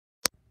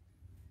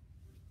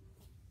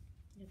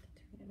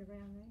turn it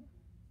around, right?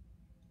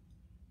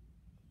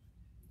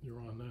 You're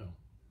on now.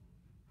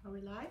 Are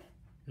we live?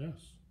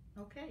 Yes.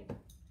 Okay.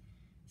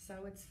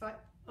 So it's fun.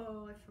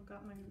 Oh, I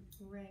forgot my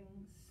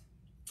rings.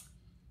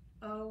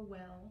 Oh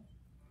well.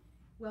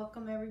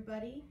 Welcome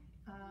everybody.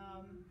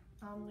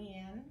 I'm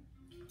Leanne,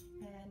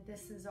 and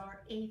this is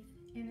our 8th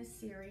in a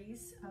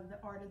series of the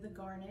Art of the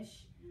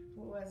Garnish.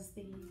 What was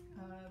the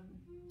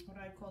what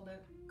I call the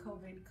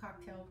COVID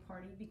cocktail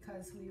party,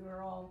 because we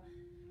were all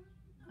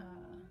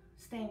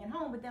staying at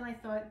home. But then I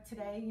thought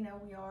today, you know,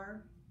 we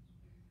are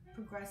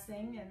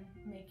progressing and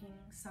making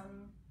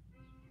some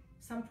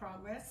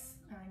progress.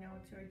 I know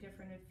it's very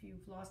different if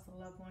you've lost a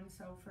loved one.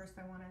 So first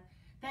I want to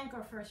thank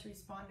our first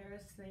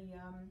responders, the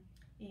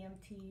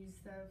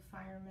EMTs, the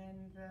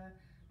firemen, the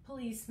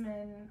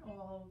policemen,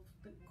 all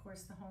of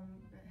course the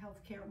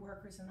healthcare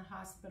workers in the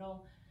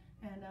hospital,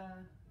 and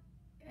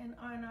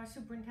our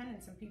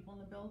superintendents and people in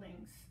the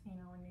buildings, you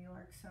know, in New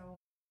York. So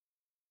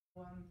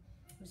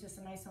it was just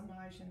a nice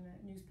homage in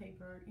the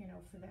newspaper, you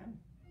know, for them.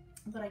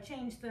 But I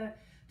changed the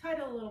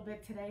title a little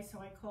bit today, so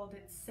I called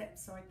it SIP.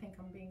 So I think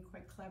I'm being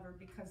quite clever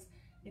because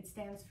it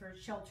stands for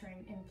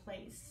Sheltering in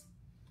Place.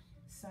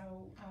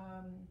 So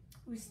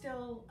we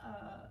still,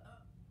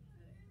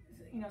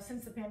 you know,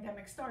 since the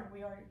pandemic started,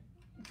 we are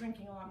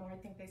drinking a lot more. I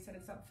think they said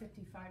it's up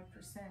 55%.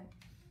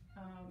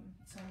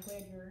 So I'm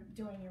glad you're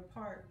doing your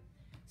part.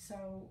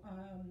 So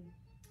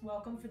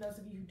welcome. For those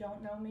of you who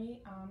don't know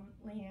me, I'm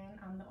Leanne.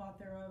 I'm the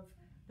author of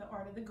The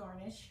Art of the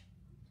Garnish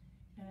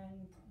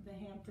and the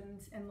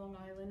Hamptons and Long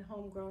Island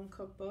Homegrown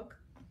Cookbook.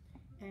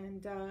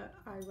 And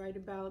I write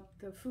about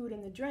the food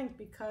and the drink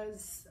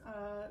because,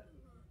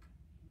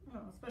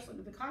 well, especially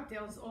with the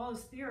cocktails, all the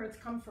spirits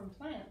come from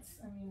plants.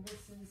 I mean,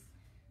 this is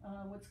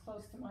what's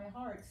close to my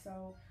heart.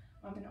 So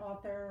I'm an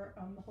author,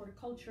 I'm a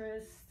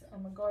horticulturist,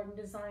 I'm a garden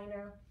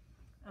designer,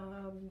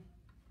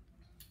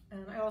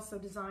 and I also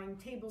design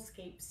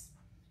tablescapes,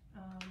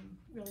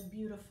 really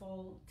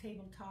beautiful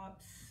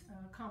tabletops,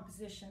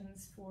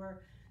 compositions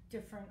for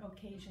different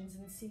occasions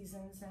and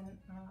seasons. And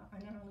I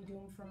not only do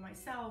them for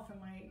myself and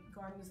my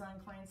garden design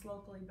clients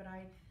locally, but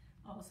I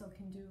also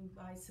can do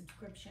by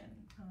subscription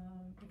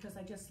because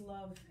I just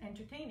love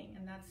entertaining,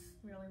 and that's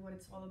really what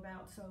it's all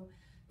about. So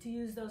to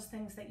use those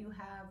things that you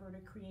have or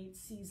to create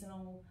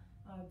seasonal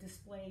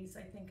displays,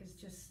 I think is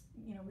just,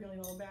 you know, really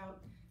all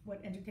about what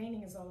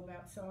entertaining is all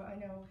about. So I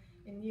know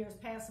in years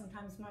past,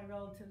 sometimes my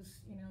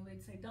relatives, you know,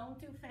 they'd say, don't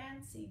do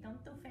fancy,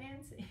 don't do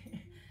fancy.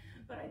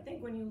 But I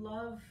think when you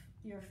love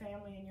your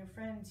family and your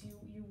friends,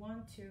 you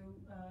want to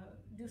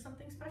do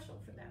something special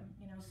for them,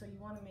 you know, so you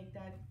want to make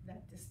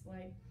that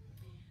display.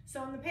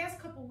 So in the past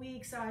couple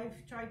weeks,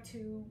 I've tried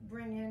to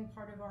bring in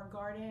part of our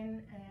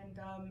garden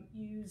and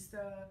use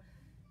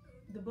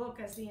the book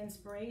as the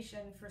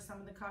inspiration for some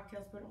of the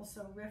cocktails, but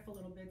also riff a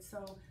little bit.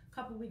 So a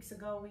couple weeks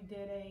ago, we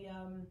did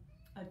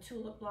a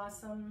tulip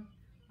blossom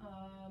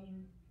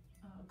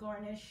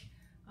garnish.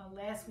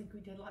 Last week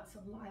we did lots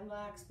of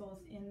lilacs, both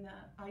in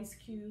the ice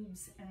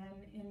cubes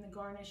and in the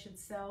garnish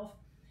itself.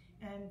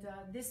 And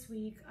this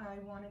week I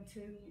wanted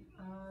to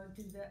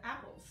do the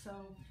apples.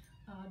 So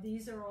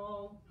these are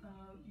all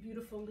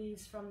beautiful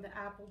leaves from the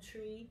apple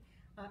tree.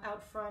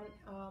 Out front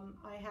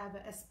I have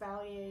an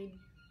espalier,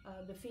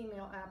 the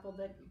female apple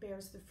that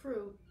bears the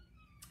fruit.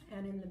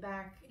 And in the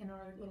back, in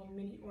our little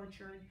mini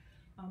orchard,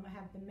 I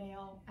have the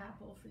male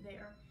apple for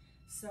there.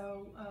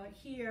 So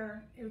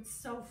here, it's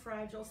so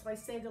fragile, so I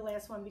saved the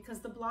last one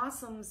because the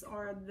blossoms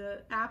are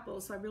the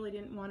apples, so I really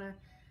didn't want to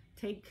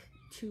take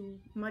too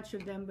much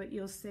of them, but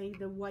you'll see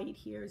the white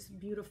here is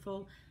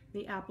beautiful,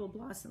 the apple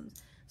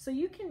blossoms. So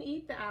you can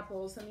eat the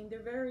apples. I mean,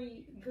 they're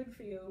very good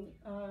for you.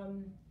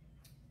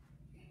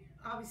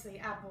 Obviously,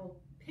 apple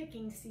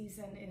picking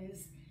season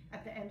is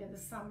at the end of the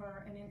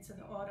summer and into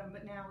the autumn,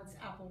 but now it's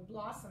apple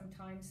blossom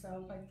time,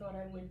 so I thought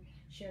I would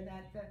share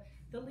that.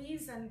 The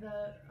leaves and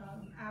the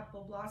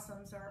apple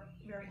blossoms are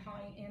very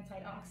high in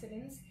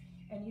antioxidants,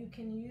 and you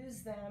can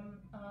use them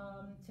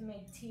to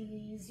make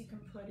teas. You can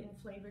put in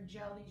flavored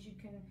jellies. You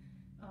can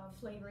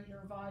flavor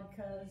your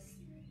vodkas,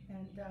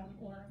 and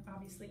or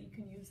obviously you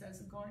can use as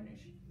a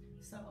garnish.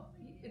 So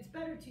it's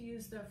better to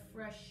use the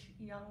fresh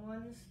young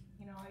ones.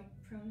 You know, I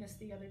pruned this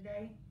the other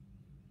day.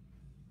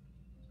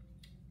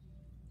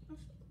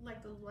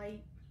 Like a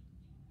light,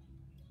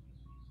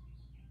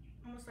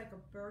 almost like a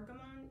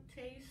bergamot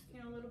taste,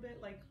 you know, a little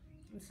bit, like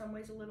in some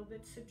ways a little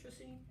bit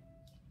citrusy.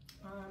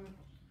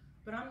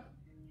 But I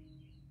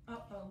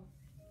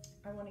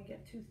want to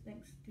get two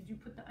things. Did you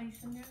put the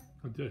ice in there?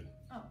 I did.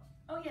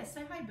 Oh yes,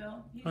 say hi,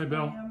 Bill. He's hi,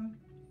 Bill.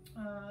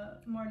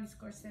 Marty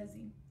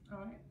Scorsese.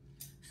 All right.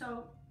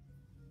 So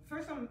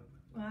first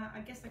I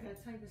guess I got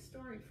to tell you the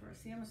story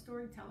first. See, I'm a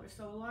storyteller.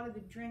 So a lot of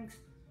the drinks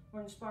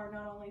were inspired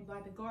not only by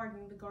the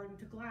garden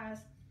to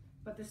glass,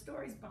 but the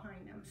stories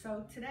behind them.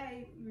 So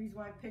today, the reason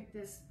why I picked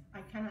this,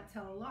 I Cannot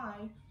Tell a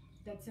Lie,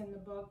 that's in the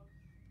book,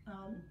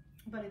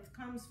 but it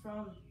comes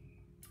from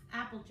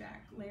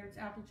Applejack, Laird's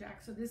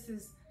Applejack. So this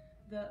is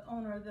the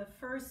owner of the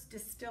first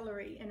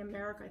distillery in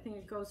America. I think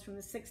it goes from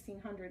the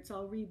 1600s.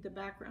 I'll read the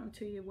background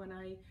to you when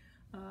I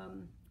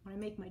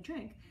make my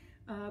drink.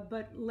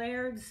 But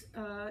Laird's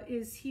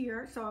is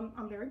here, so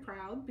I'm very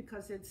proud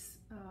because it's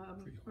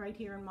right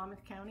here in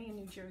Monmouth County in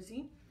New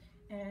Jersey,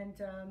 and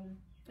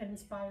it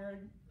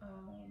inspired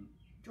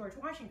George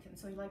Washington.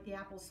 So he liked the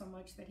apples so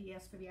much that he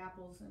asked for the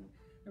apples and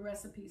the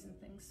recipes and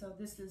things. So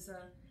this is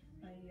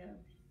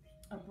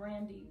a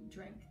brandy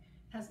drink.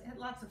 Has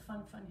lots of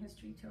fun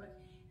history to it,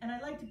 and I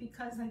liked it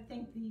because I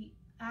think the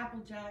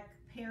Applejack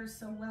pairs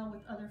so well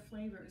with other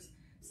flavors.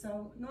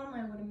 So normally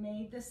I would have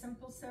made the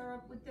simple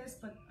syrup with this,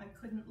 but I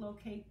couldn't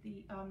locate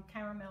the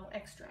caramel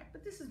extract.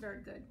 But this is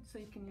very good, so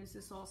you can use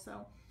this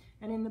also.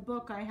 And in the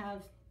book I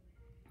have,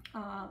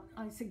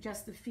 I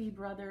suggest the Fee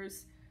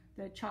Brothers,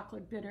 the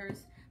chocolate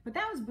bitters. But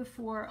that was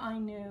before I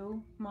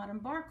knew Modern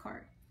Bar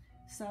Cart.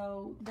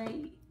 So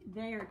they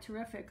are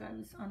terrific. I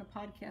was on a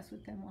podcast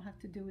with them. We'll have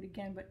to do it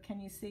again. But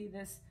can you see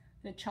this?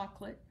 The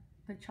chocolate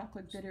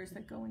bitters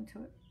that go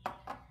into it.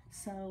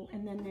 So,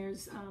 and then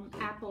there's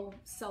apple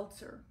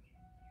seltzer.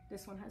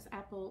 This one has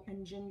apple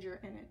and ginger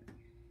in it.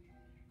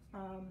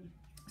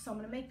 So I'm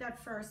going to make that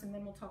first, and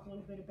then we'll talk a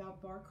little bit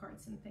about bar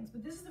carts and things.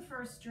 But this is the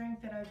first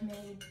drink that I've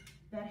made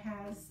that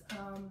has,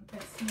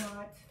 that's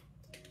not,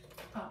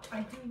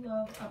 I do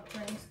love up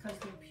drinks because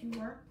they're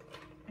pure,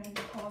 and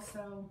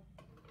also,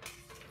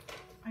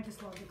 I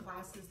just love the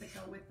glasses that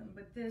go with them.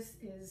 But this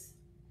is,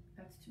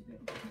 that's too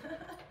big.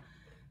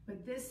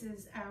 But this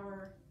is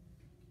our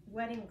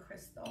wedding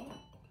crystal.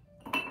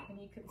 And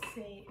you can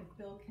see if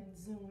Bill can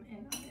zoom in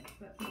on it,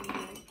 but maybe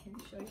I can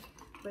show you.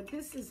 But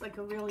this is like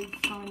a really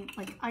fun,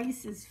 like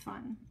ice is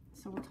fun.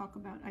 So we'll talk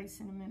about ice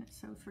in a minute.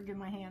 So forgive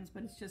my hands,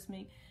 but it's just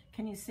me.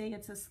 Can you see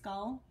it's a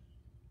skull?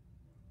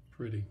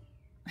 Pretty.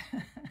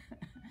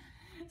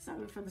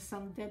 Sorry for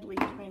some deadly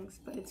drinks,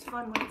 but it's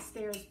fun when it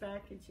stares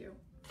back at you.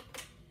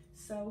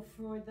 So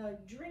for the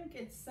drink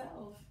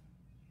itself,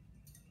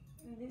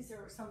 and these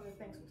are some of the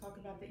things we'll talk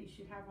about that you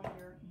should have on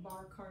your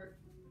bar cart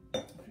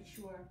for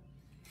sure.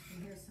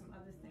 And here's some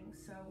other things.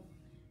 So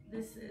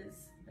this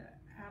is the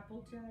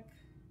Applejack.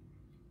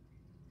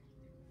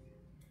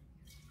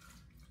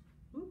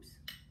 Oops.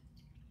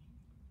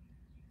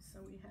 So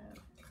we have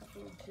a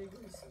couple of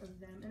jiggers of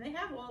them. And they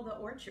have all the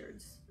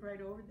orchards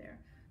right over there.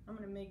 I'm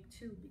going to make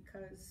two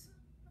because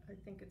I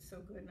think it's so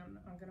good, and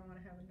I'm going to want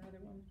to have another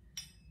one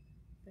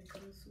that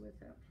goes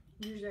with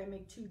it. Usually I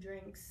make 2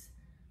 drinks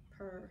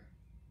per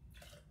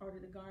order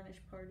the garnish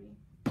party.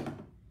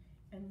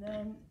 And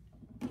then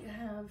you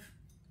have,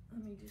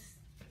 let me just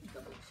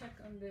double check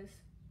on this.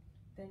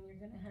 Then you're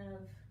going to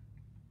have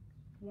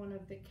one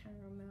of the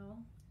caramel.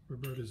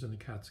 Roberta's in the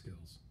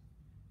Catskills.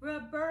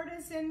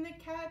 Roberta's in the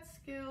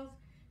Catskills.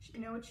 You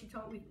know what she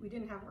told me? We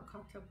didn't have our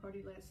cocktail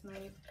party last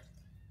night.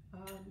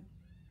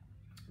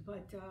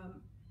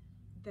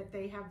 That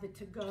they have the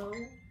to-go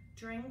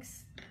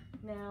drinks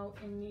now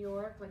in New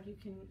York. Like you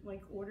can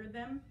like order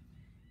them.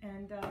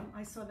 And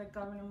I saw that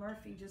Governor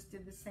Murphy just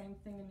did the same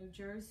thing in New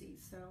Jersey.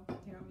 So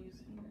here I'm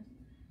using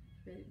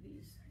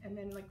these. And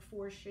then like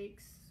 4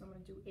 shakes. So I'm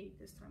going to do 8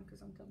 this time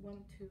because I'm done. 1,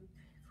 2, 3, 4,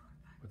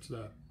 5. What's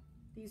that?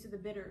 These are the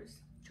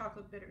bitters,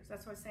 chocolate bitters.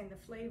 That's why I was saying the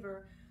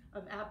flavor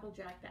of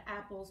Applejack, the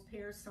apples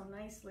pair so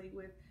nicely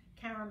with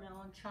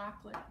caramel and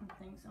chocolate and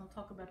things. And I'll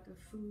talk about the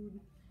food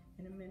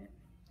in a minute.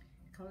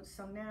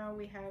 So now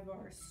we have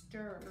our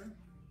stir.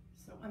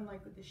 So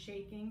unlike with the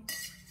shaking,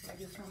 I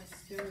just want to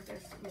stir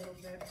this a little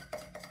bit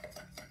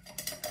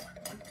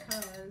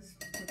because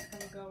it's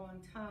going to go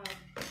on top.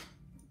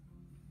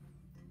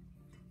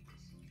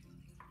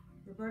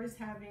 Roberta's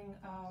having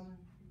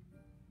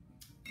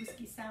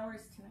whiskey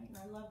sours tonight, and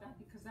I love that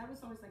because that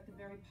was always like the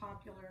very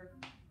popular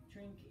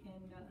drink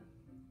in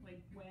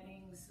like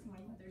weddings. My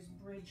mother's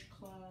bridge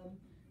club.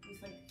 It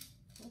was like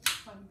a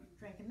fun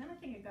drink, and then I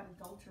think it got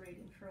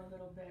adulterated for a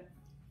little bit.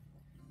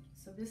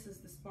 So this is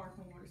the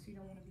sparkling water, so you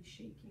don't want to be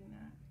shaking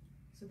that.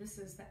 So this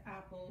is the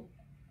apple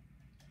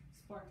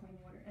sparkling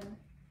water, and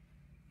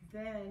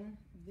then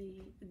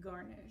the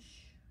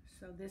garnish.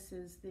 So this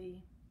is the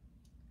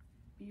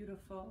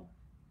beautiful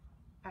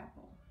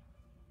apple.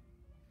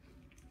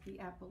 The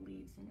apple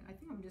leaves, and I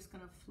think I'm just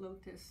going to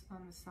float this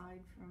on the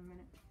side for a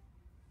minute.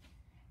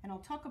 And I'll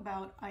talk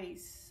about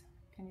ice.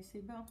 Can you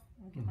see, Bill?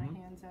 I'll get my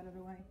hands out of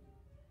the way.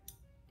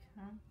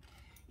 Okay.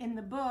 In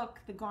the book,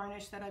 the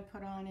garnish that I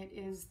put on it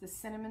is the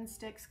cinnamon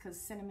sticks because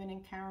cinnamon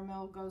and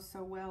caramel go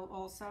so well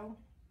also.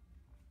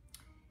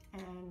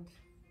 And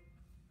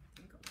I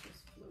think I'll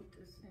just float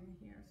this in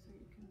here so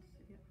you can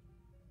see it.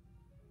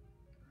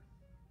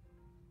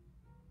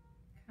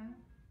 Okay.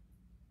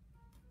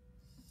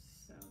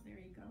 So there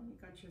you go. You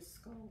got your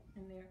skull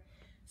in there.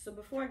 So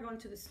before I go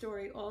into the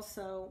story,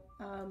 also,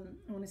 I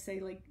want to say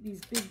like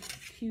these big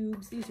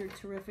cubes, these are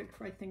terrific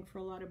for, I think, for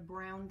a lot of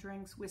brown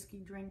drinks,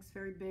 whiskey drinks,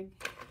 very big.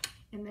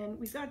 And then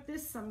we got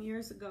this some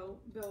years ago.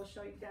 Bill will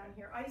show you down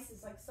here. Ice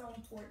is like so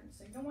important.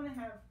 So you don't want to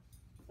have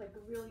like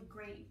a really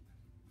great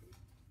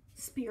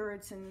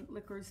spirits and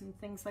liquors and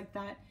things like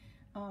that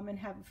and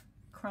have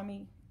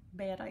crummy,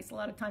 bad ice. A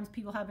lot of times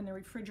people have in their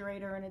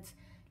refrigerator and it's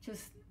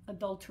just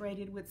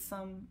adulterated with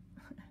some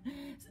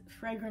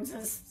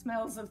fragrances,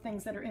 smells of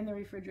things that are in the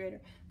refrigerator.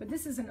 But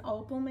this is an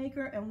opal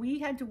maker, and we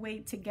had to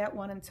wait to get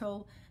one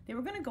until they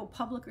were going to go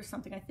public or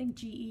something. I think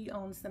GE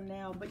owns them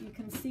now, but you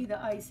can see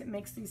the ice. It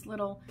makes these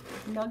little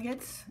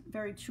nuggets,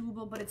 very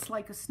chewable, but it's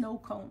like a snow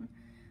cone.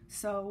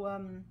 So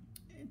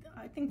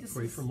I think this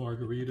Great is... for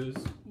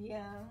margaritas.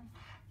 Yeah.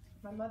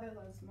 My mother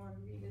loves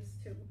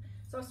margaritas too.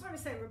 So I was trying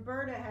to say,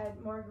 Roberta had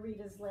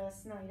margaritas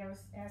last night. I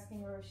was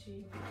asking her if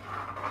she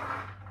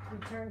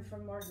returned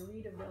from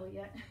Margaritaville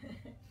yet.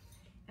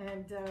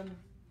 And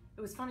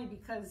it was funny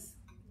because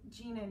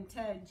Gina and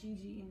Ted,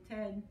 Gigi and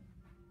Ted,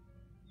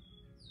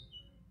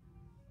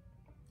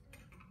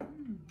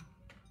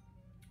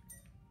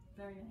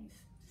 very nice.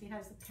 She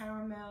has the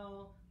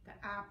caramel, the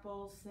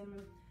apple,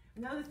 cinnamon.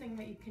 Another thing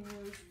that you can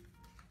use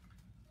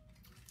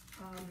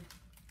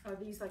are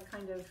these like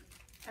kind of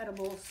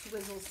edible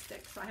swizzle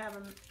sticks. I have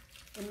them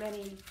in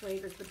many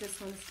flavors, but this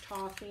one's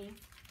toffee.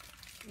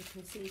 You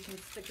can see you can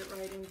stick it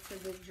right into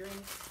the drink.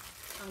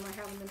 I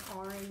have them in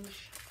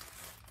orange,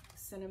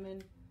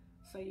 cinnamon,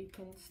 so you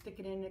can stick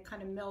it in. It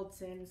kind of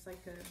melts in. It's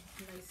like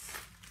a nice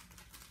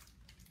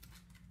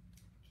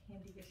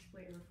candy-ish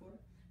flavor for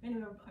it.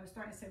 Anyway, I was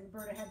starting to say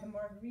Roberta had the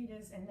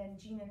margaritas, and then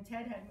Gina and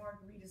Ted had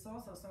margaritas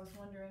also, so I was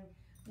wondering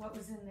what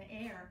was in the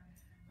air.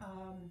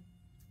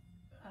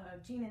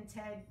 Gina and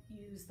Ted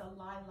used the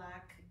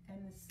lilac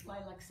and this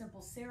lilac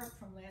simple syrup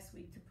from last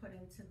week to put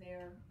into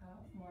their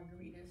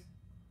margaritas.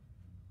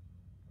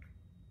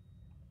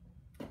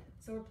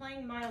 So we're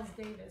playing Miles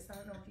Davis. I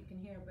don't know if you can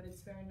hear, but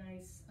it's very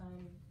nice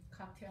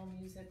cocktail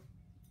music.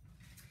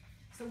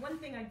 So one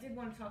thing I did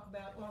want to talk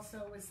about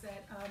also was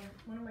that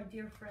one of my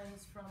dear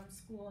friends from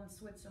school in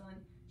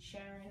Switzerland,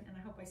 Sharon, and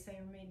I hope I say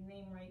her maiden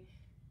name right,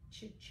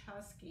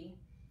 Chichowski,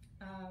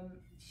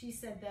 she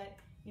said that,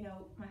 you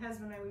know, my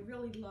husband and I, we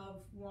really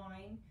love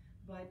wine,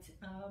 but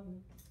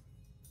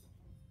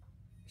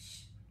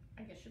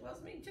I guess she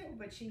loves me too,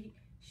 but she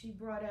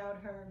brought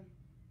out her,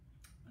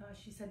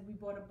 she said we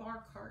bought a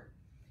bar cart,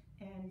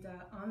 and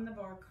on the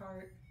bar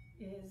cart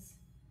is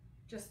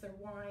just their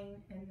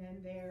wine and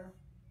then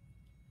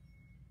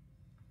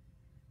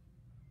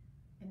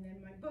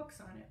my books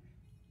on it.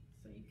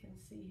 So you can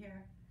see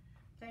here.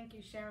 Thank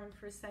you, Sharon,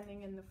 for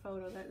sending in the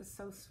photo. That is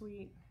so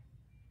sweet.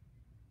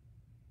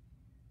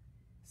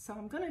 So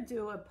I'm going to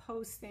do a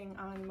posting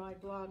on my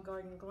blog,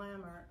 Garden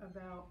Glamour,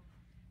 about,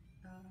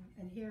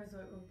 and here's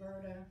what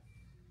Roberta,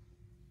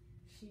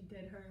 she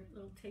did her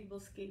little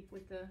tablescape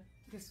with the,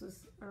 this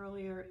was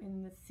earlier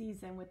in the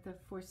season with the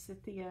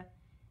forsythia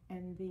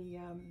and the,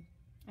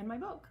 and my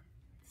book.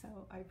 So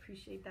I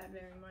appreciate that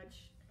very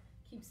much.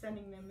 Keep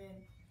sending them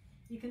in.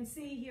 You can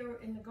see here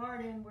in the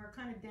garden, we're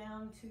kind of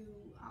down to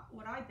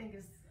what I think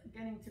is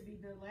getting to be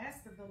the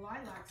last of the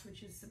lilacs,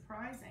 which is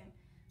surprising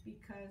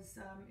because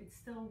it's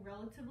still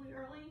relatively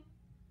early.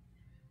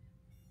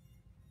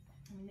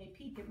 I mean, they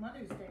peak at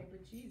Mother's Day,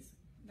 but geez,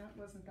 that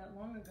wasn't that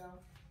long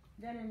ago.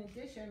 Then in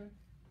addition,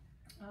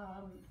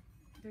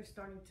 they're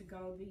starting to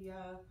go, the,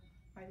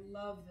 I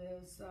love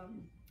those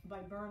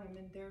viburnum,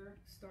 and they're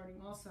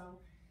starting also.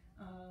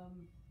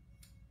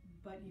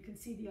 But you can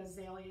see the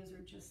azaleas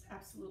are just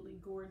absolutely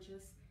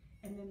gorgeous.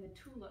 And then the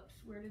tulips,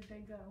 where did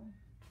they go?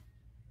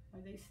 Are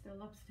they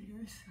still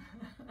upstairs?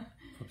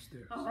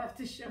 Upstairs. I'll have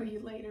to show you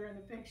later in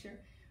the picture.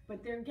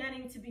 But they're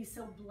getting to be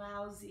so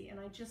blousy, and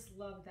I just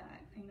love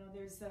that. You know,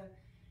 there's a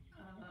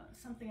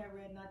something I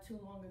read not too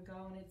long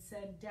ago, and it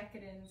said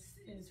decadence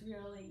is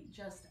really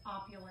just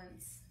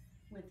opulence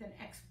with an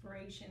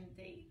expiration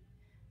date.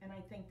 And I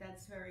think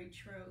that's very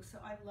true. So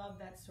I love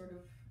that sort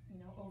of, you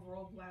know,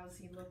 overall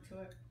blousy look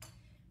to it.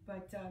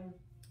 But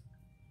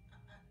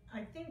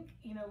I think,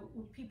 you know,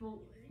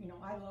 people, you know,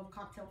 I love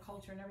cocktail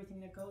culture and everything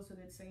that goes with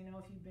it. So, you know,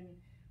 if you've been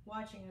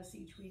watching us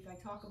each week, I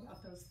talk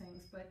about those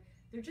things, but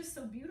they're just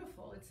so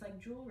beautiful. It's like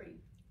jewelry.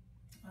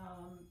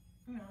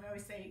 You know, I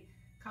always say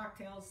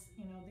cocktails,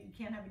 you know, that you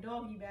can't have a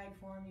doggy bag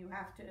for them. You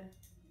have to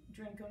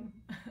drink them.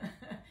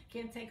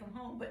 Can't take them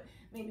home, but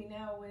maybe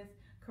now with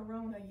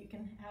Corona, you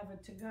can have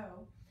it to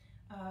go.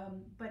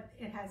 But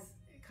it has,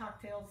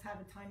 cocktails have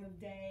a time of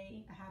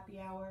day, a happy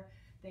hour.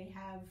 They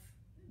have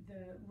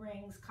the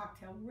rings,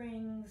 cocktail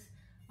rings.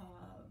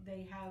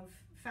 They have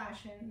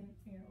fashion,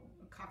 you know,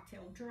 a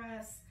cocktail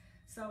dress.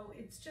 So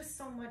it's just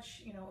so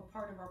much, you know, a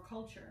part of our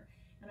culture.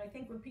 And I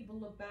think when people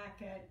look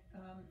back at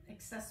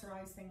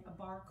accessorizing a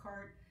bar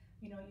cart,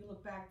 you know, you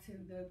look back to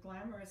the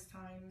glamorous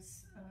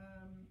times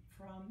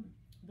from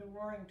the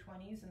roaring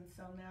 20s. And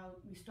so now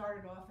we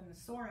started off in the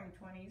soaring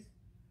 20s.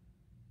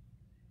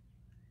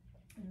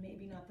 And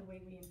maybe not the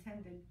way we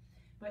intended.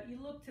 But you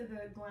look to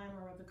the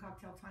glamour of the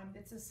cocktail time.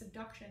 It's a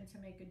seduction to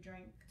make a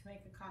drink, to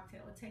make a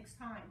cocktail. It takes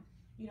time.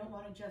 You don't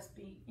want to just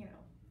be, you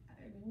know,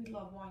 I mean, we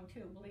love wine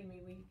too. Believe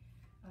me, we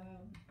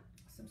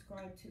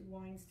subscribe to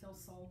Wines Till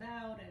Sold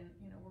Out, and,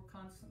 you know, we're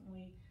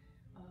constantly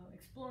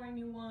exploring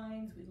new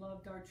wines. We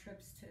loved our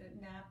trips to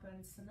Napa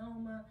and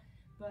Sonoma,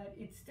 but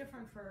it's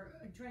different for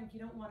a drink. You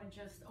don't want to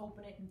just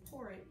open it and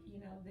pour it. You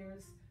know,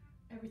 there's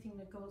everything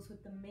that goes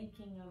with the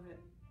making of it.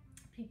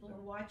 People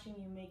are watching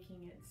you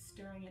making it,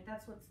 stirring it.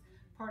 That's what's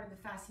part of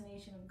the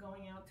fascination of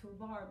going out to a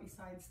bar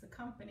besides the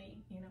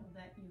company, you know,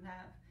 that you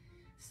have.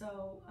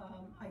 So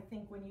I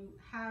think when you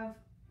have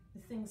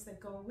the things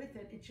that go with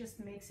it, it just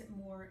makes it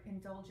more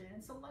indulgent.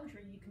 It's a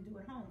luxury you can do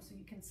at home, so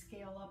you can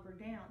scale up or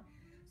down.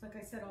 So like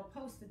I said, I'll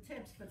post the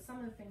tips, but some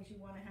of the things you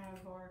want to have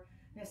are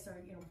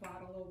necessary, you know,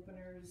 bottle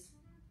openers,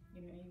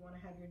 you know, you want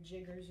to have your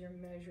jiggers, your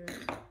measures.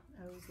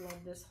 I always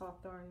love this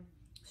Hawthorne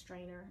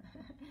strainer.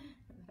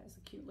 It has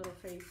a cute little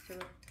face to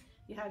it.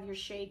 You have your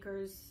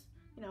shakers,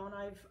 you know, and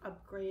I've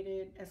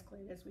escalated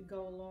as we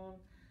go along.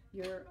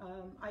 Your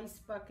ice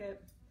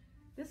bucket.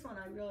 This one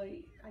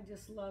I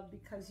just love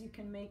because you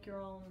can make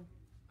your own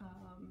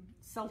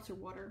seltzer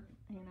water,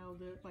 you know,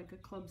 like a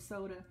club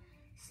soda.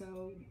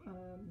 So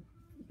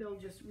Bill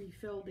just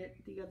refilled it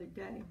the other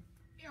day.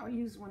 I'll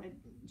use one of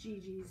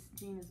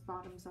Gina's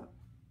bottoms up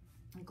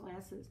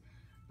glasses.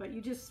 But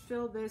you just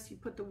fill this, you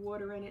put the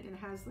water in it, and it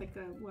has like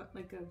a,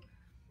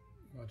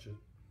 Watch it.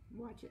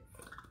 Watch it.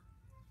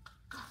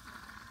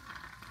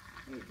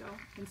 There you go.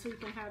 And so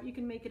you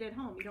can make it at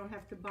home. You don't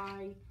have to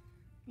buy,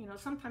 you know,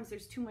 sometimes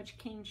there's too much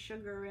cane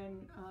sugar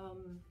and,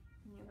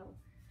 you know,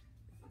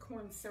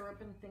 corn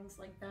syrup and things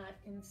like that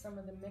in some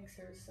of the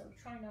mixers. So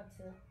try not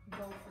to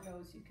go for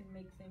those. You can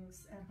make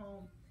things at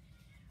home.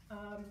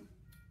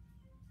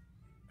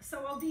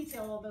 So I'll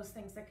detail all those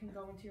things that can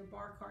go into your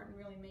bar cart and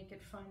really make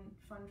it fun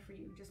for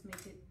you. Just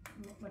make it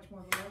much more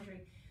of a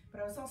luxury.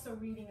 But I was also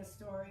reading a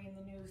story in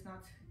the news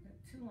not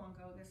too long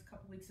ago, a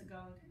couple weeks ago,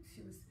 and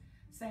she was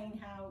saying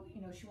how,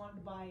 you know, she wanted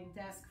to buy a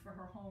desk for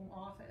her home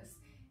office,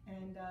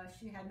 and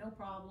she had no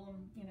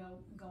problem, you know,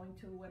 going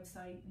to a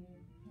website and,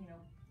 you know,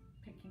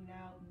 picking it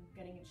out and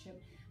getting it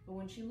shipped. But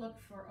when she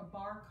looked for a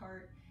bar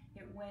cart,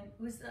 it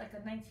was like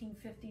a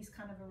 1950s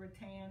kind of a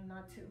rattan,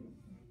 not too,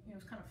 it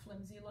was kind of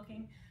flimsy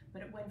looking,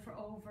 but it went for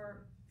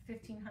over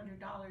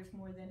 $1,500,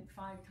 more than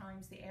 5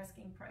 times the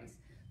asking price.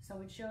 So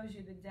it shows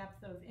you the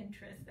depth of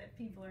interest that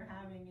people are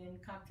having in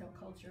cocktail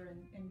culture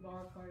and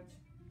bar carts.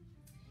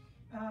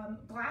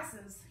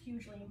 Glasses,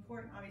 hugely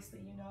important. Obviously,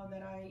 you know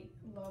that I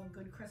love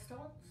good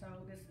crystal. So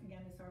this,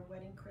 again, is our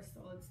wedding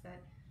crystal.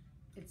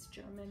 It's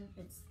German,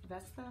 it's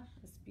Vesta.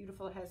 It's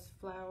beautiful, it has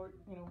flower,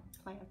 you know,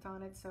 plant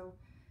on it. So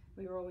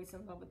we were always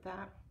in love with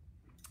that.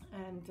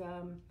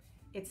 And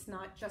it's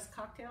not just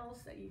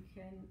cocktails that you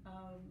can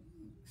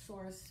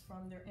source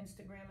from their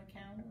Instagram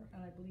account,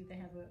 or I believe they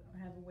have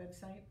a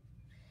website.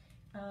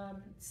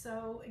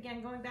 So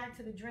again, going back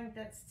to the drink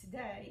that's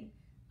today,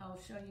 I'll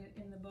show you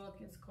in the book.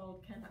 It's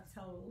called Cannot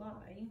Tell a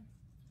Lie,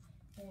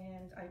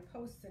 and I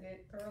posted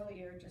it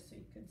earlier just so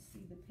you could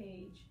see the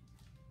page.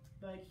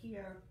 But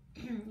here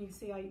you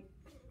see I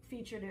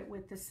featured it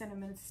with the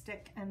cinnamon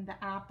stick and the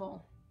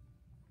apple,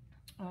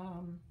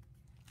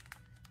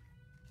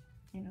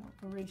 you know,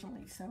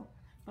 originally. So,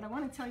 but I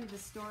want to tell you the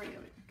story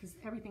of it because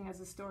everything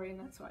has a story, and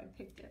that's why I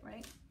picked it,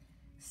 right?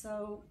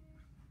 So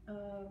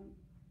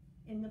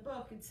in the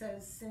book it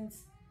says,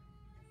 since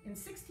in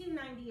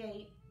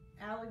 1698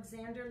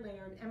 Alexander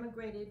Laird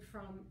emigrated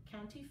from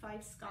County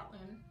Fife,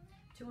 Scotland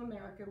to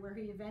America, where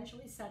he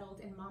eventually settled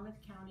in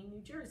Monmouth County,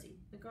 New Jersey,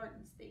 the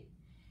Garden State.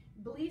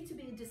 Believed to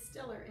be a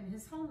distiller in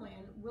his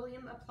homeland,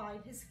 William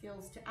applied his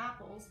skills to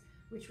apples,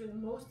 which were the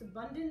most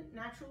abundant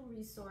natural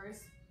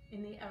resource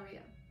in the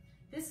area.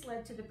 This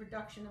led to the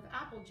production of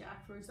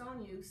Applejack for his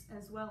own use,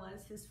 as well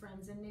as his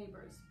friends and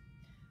neighbors.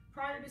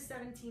 Prior to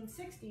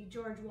 1760,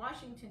 George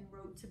Washington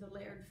wrote to the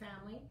Laird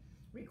family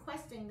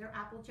requesting their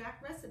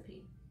Applejack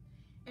recipe.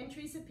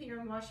 Entries appear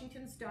in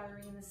Washington's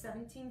diary in the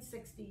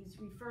 1760s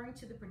referring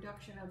to the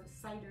production of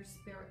cider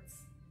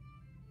spirits.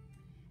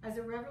 As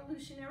a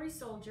Revolutionary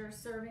soldier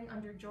serving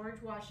under George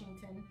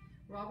Washington,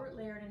 Robert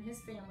Laird and his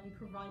family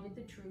provided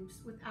the troops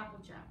with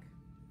Applejack.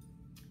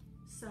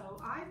 So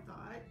I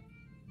thought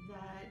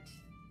that...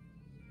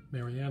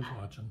 Marianne's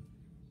watching.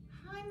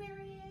 Hi,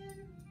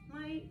 Marianne,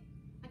 my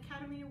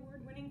Academy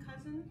Award-winning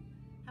cousin.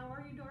 How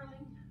are you,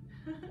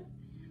 darling?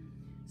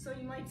 So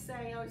you might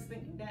say, I was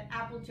thinking that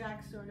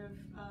Applejack sort of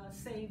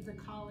saved the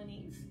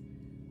colonies,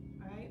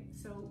 right?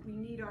 So we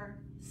need our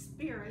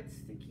spirits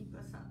to keep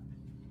us up.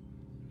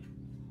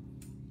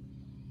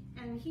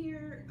 And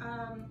here,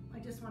 I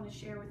just want to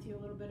share with you a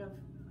little bit of,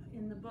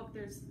 in the book,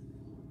 there's,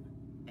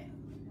 let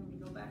me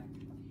go back.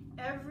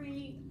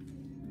 Every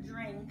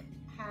drink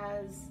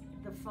has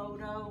the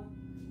photo,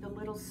 the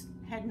little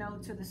head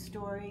note to the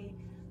story,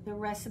 the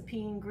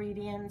recipe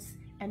ingredients,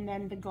 and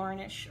then the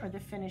garnish or the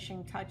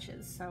finishing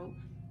touches. So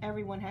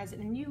everyone has it.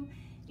 And you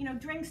know,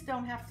 drinks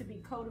don't have to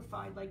be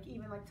codified, like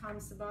even like Tom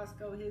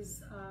Sabasco,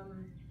 his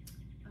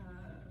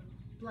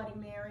Bloody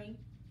Mary.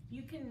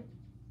 You can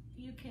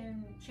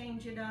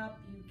change it up,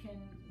 you can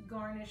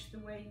garnish the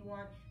way you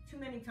want. Too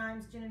many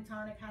times gin and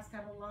tonic has to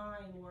have a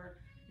lime, or,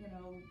 you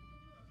know,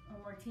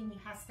 a martini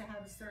has to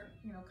have a certain,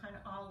 you know, kind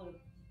of olive.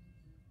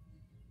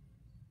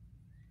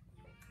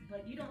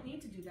 But you don't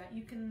need to do that.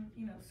 You can,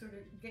 you know, sort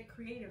of get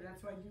creative.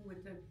 That's what I do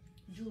with the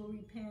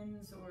jewelry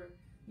pins, or,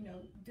 you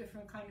know,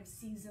 different kind of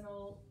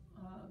seasonal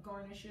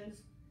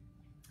garnishes.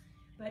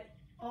 But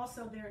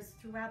also there's,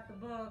 throughout the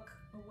book,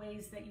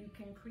 ways that you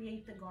can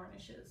create the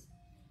garnishes.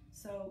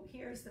 So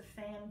here's the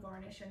fan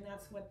garnish, and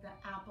that's what the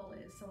apple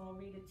is, so I'll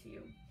read it to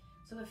you.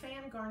 So the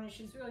fan garnish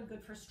is really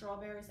good for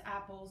strawberries,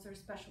 apples, they're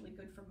especially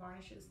good for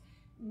garnishes.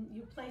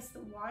 You place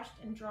the washed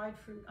and dried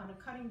fruit on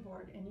a cutting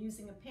board, and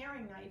using a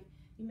paring knife,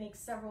 you make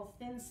several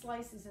thin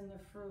slices in the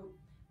fruit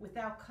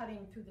without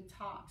cutting through the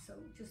top, so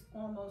just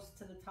almost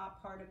to the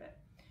top part of it,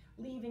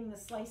 leaving the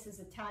slices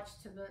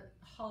attached to the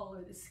hull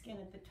or the skin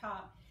at the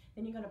top.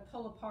 Then you're going to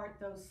pull apart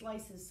those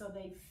slices so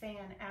they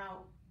fan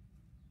out,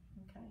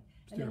 okay?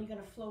 And then you're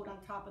going to float on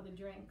top of the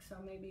drink, so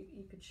maybe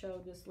you could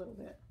show this a little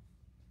bit.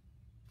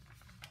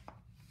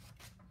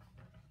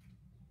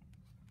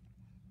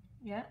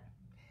 Yeah?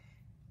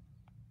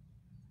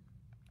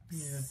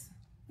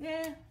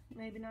 Yeah,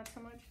 maybe not so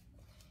much.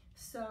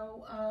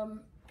 So,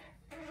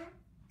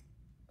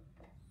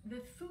 the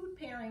food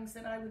pairings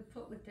that I would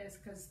put with this,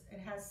 because it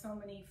has so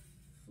many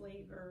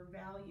flavor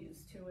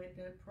values to it,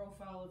 the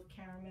profile of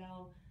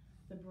caramel,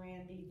 the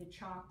brandy, the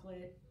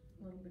chocolate,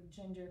 a little bit of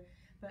ginger,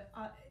 but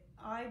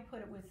I put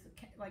it with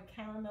like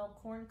caramel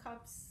corn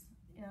cups.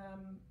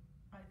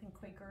 I think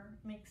Quaker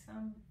makes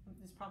some.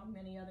 There's probably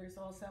many others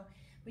also,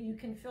 but you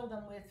can fill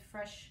them with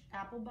fresh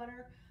apple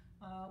butter.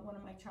 One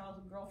of my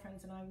childhood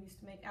girlfriends and I used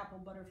to make apple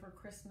butter for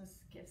Christmas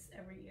gifts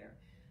every year.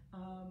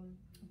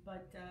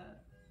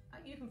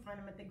 You can find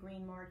them at the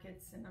green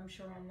markets, and I'm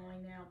sure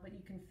online now, but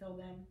you can fill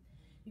them.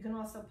 You can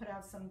also put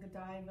out some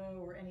Godiva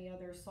or any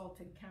other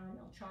salted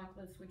caramel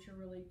chocolates, which are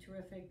really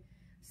terrific.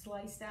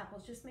 Sliced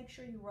apples, just make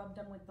sure you rub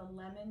them with the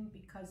lemon,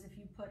 because if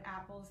you put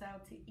apples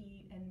out to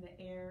eat and the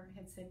air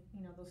hits it,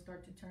 they'll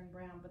start to turn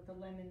brown, but the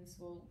lemons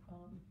will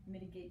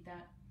mitigate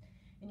that.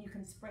 And you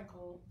can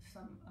sprinkle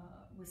some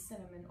with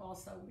cinnamon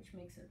also, which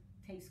makes it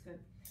taste good.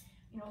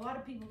 A lot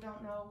of people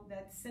don't know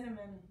that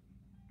cinnamon,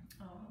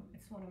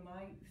 it's one of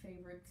my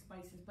favorite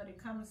spices, but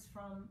it comes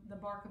from the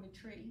bark of a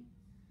tree.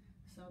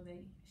 So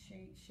they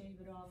shave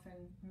it off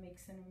and make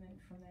cinnamon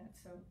from that.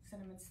 So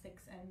cinnamon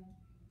sticks and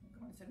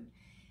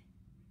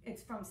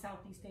it's from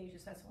Southeast Asia,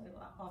 so that's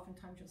why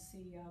oftentimes you'll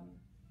see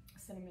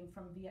cinnamon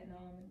from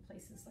Vietnam and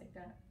places like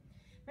that.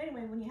 But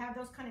anyway, when you have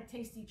those kind of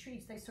tasty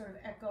treats, they sort of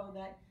echo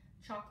that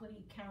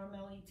chocolatey,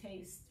 caramelly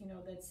taste,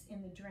 that's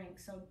in the drink.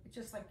 So it's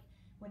just like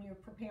when you're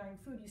preparing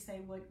food, you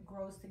say what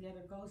grows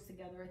together goes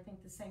together. I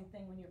think the same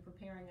thing when you're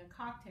preparing a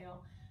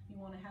cocktail, you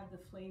want to have the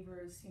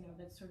flavors,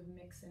 that sort of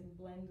mix and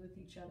blend with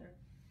each other.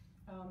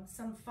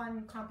 Some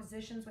fun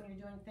compositions when you're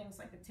doing things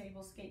like a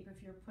tablescape,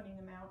 if you're putting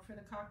them out for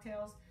the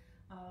cocktails.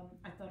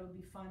 I thought it would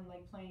be fun,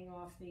 like playing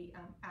off the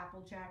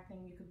Applejack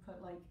thing. You could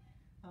put like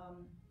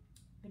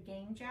the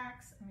game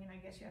jacks. I mean, I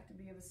guess you have to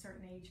be of a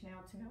certain age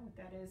now to know what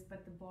that is,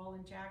 but the ball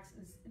and jacks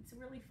it's a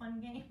really fun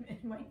game.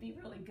 It might be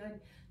really good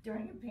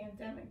during a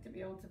pandemic to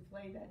be able to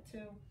play that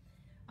too.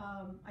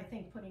 I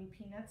think putting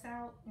peanuts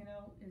out,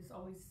 is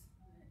always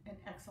an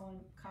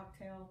excellent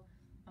cocktail.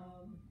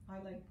 I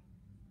like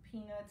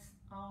peanuts,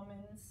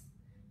 almonds.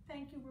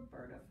 Thank you,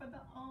 Roberta, for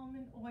the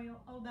almond oil.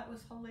 Oh, that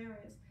was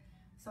hilarious.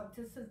 So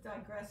just to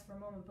digress for a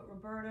moment, but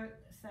Roberta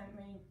sent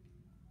me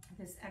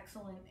this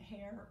excellent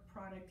hair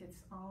product.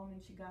 It's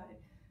almond. She got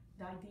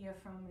the idea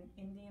from an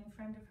Indian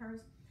friend of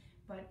hers,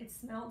 but it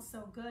smelled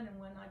so good. And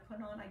when I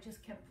put on, I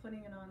just kept putting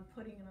it on,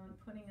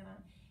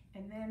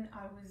 and then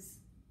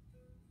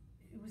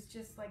it was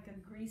just like a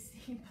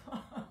greasy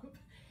blob.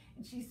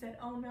 And she said,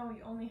 "Oh no,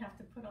 you only have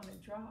to put on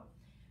a drop."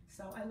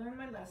 So I learned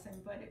my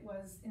lesson, but it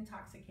was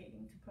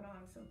intoxicating to put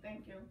on. So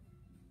thank you.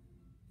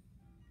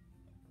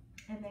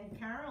 And then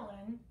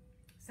Carolyn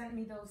sent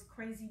me those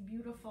crazy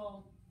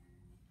beautiful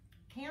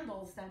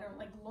candles that are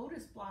like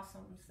lotus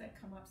blossoms that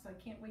come up. So I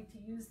can't wait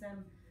to use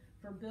them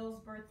for Bill's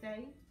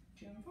birthday,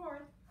 June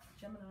 4th,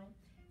 Gemini,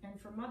 and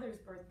for Mother's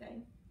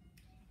birthday.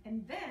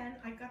 And then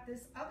I got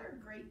this other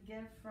great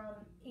gift from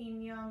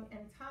Ian Young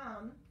and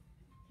Tom.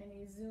 Can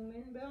you zoom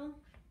in, Bill?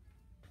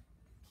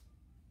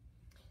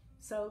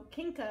 So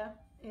Kinka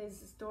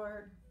is a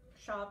store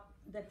shop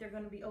that they're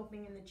going to be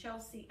opening in the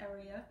Chelsea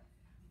area,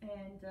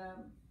 and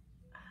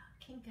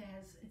Kinka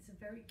it's a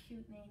very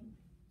cute name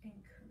in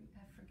Korean.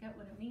 I forget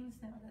what it means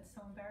now. That's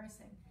so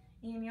embarrassing.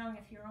 Ian Young,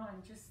 if you're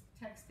on, just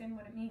text in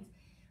what it means.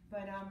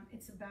 But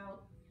it's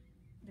about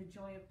the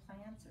joy of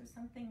plants or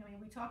something. I mean,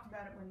 we talked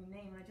about it when the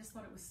name, and I just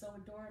thought it was so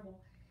adorable.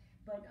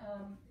 But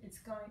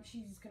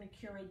she's going to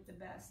curate the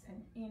best.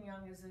 And Ian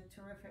Young is a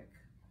terrific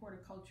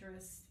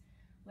horticulturist,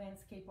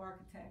 landscape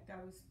architect. I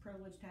was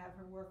privileged to have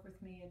her work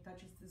with me at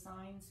Duchess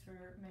Designs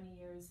for many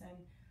years,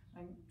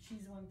 and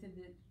she's the one who did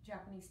the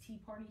Japanese tea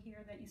party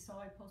here that you saw.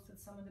 I posted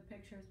some of the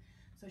pictures.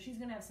 So she's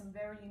going to have some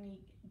very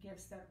unique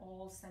gifts that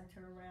all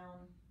center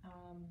around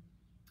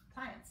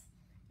plants.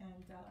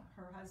 And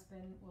her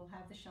husband will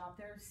have the shop.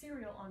 They're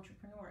serial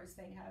entrepreneurs.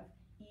 They have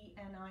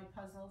ENI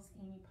puzzles,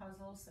 ENI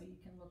puzzles, so you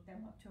can look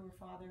them up too. Her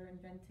father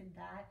invented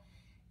that.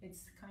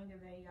 It's kind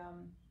of a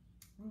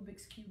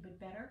Rubik's Cube, but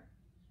better.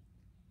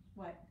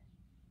 What?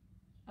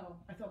 Oh,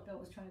 I thought Bill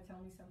was trying to tell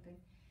me something.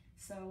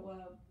 So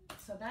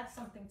so that's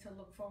something to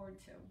look forward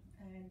to.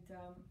 And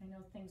I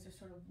know things are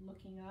sort of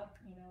looking up,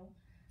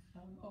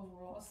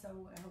 overall.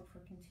 So I hope for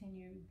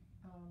continued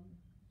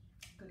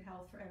good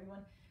health for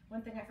everyone.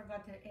 One thing I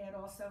forgot to add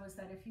also is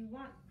that if you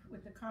want,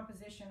 with the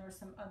composition or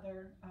some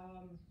other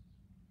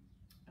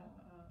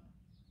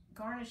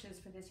garnishes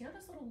for this, you know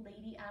those little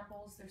lady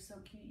apples? They're so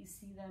cute. You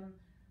see them,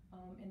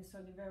 and so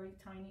they're very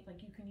tiny.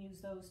 Like, you can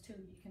use those too.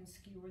 You can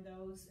skewer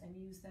those and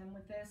use them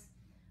with this.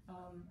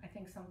 I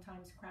think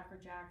sometimes Cracker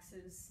Jacks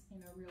is, you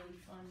know, really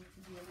fun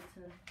to be able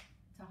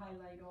to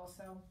highlight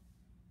also.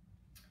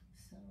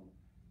 So,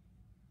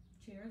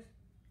 cheers.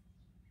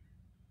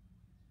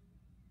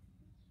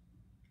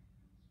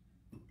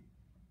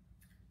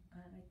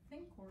 And I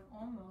think we're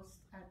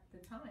almost at the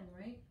time,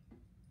 right?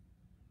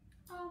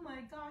 Oh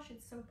my gosh,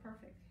 it's so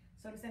perfect.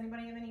 So does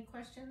anybody have any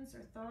questions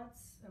or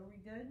thoughts? Are we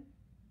good?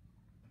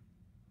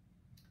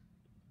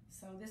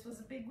 So this was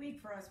a big week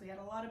for us. We had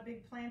a lot of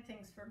big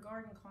plantings for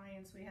garden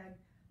clients. We had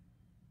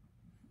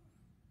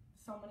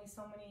so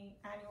many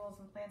annuals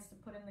and plants to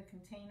put in the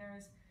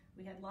containers.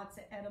 We had lots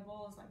of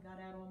edibles. I got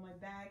out all my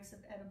bags of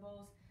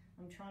edibles.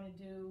 I'm trying to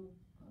do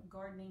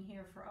gardening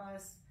here for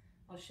us.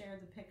 I'll share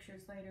the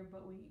pictures later,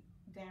 but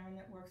Darren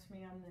that works for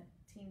me on the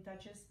Team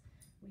Duchess,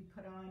 we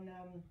put on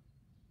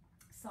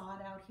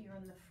sod out here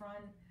in the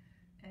front,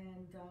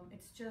 and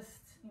it's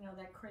just, you know,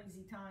 that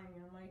crazy time.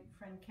 You know, my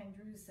friend Ken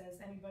Drews says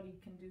anybody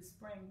can do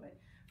spring, but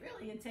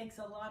really it takes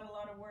a lot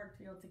of work to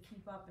be able to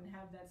keep up and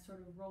have that sort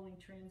of rolling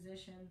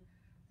transition,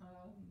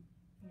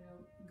 you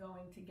know,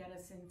 going to get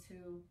us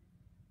into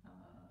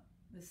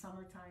the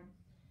summertime.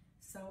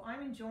 So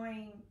I'm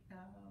enjoying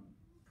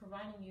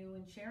providing you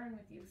and sharing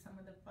with you some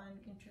of the fun,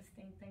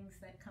 interesting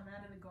things that come out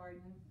of the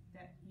garden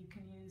that you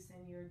can use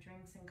in your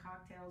drinks and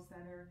cocktails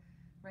that are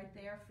right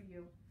there for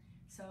you.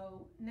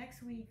 So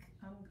next week,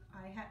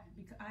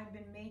 I've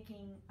been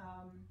making,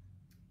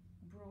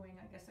 brewing,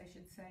 I guess I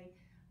should say,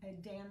 a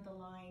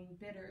dandelion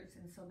bitters,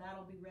 and so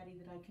that'll be ready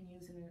that I can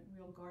use in a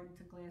real garden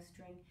to glass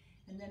drink.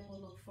 And then we'll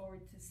look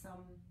forward to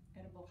some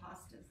edible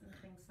hostas and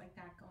things like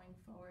that going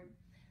forward.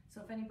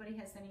 So if anybody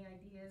has any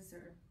ideas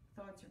or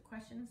thoughts or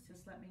questions,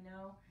 just let me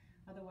know.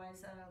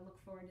 Otherwise,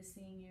 look forward to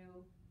seeing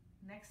you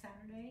next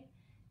Saturday.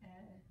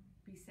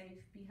 Be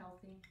safe, be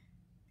healthy.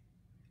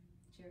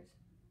 Cheers.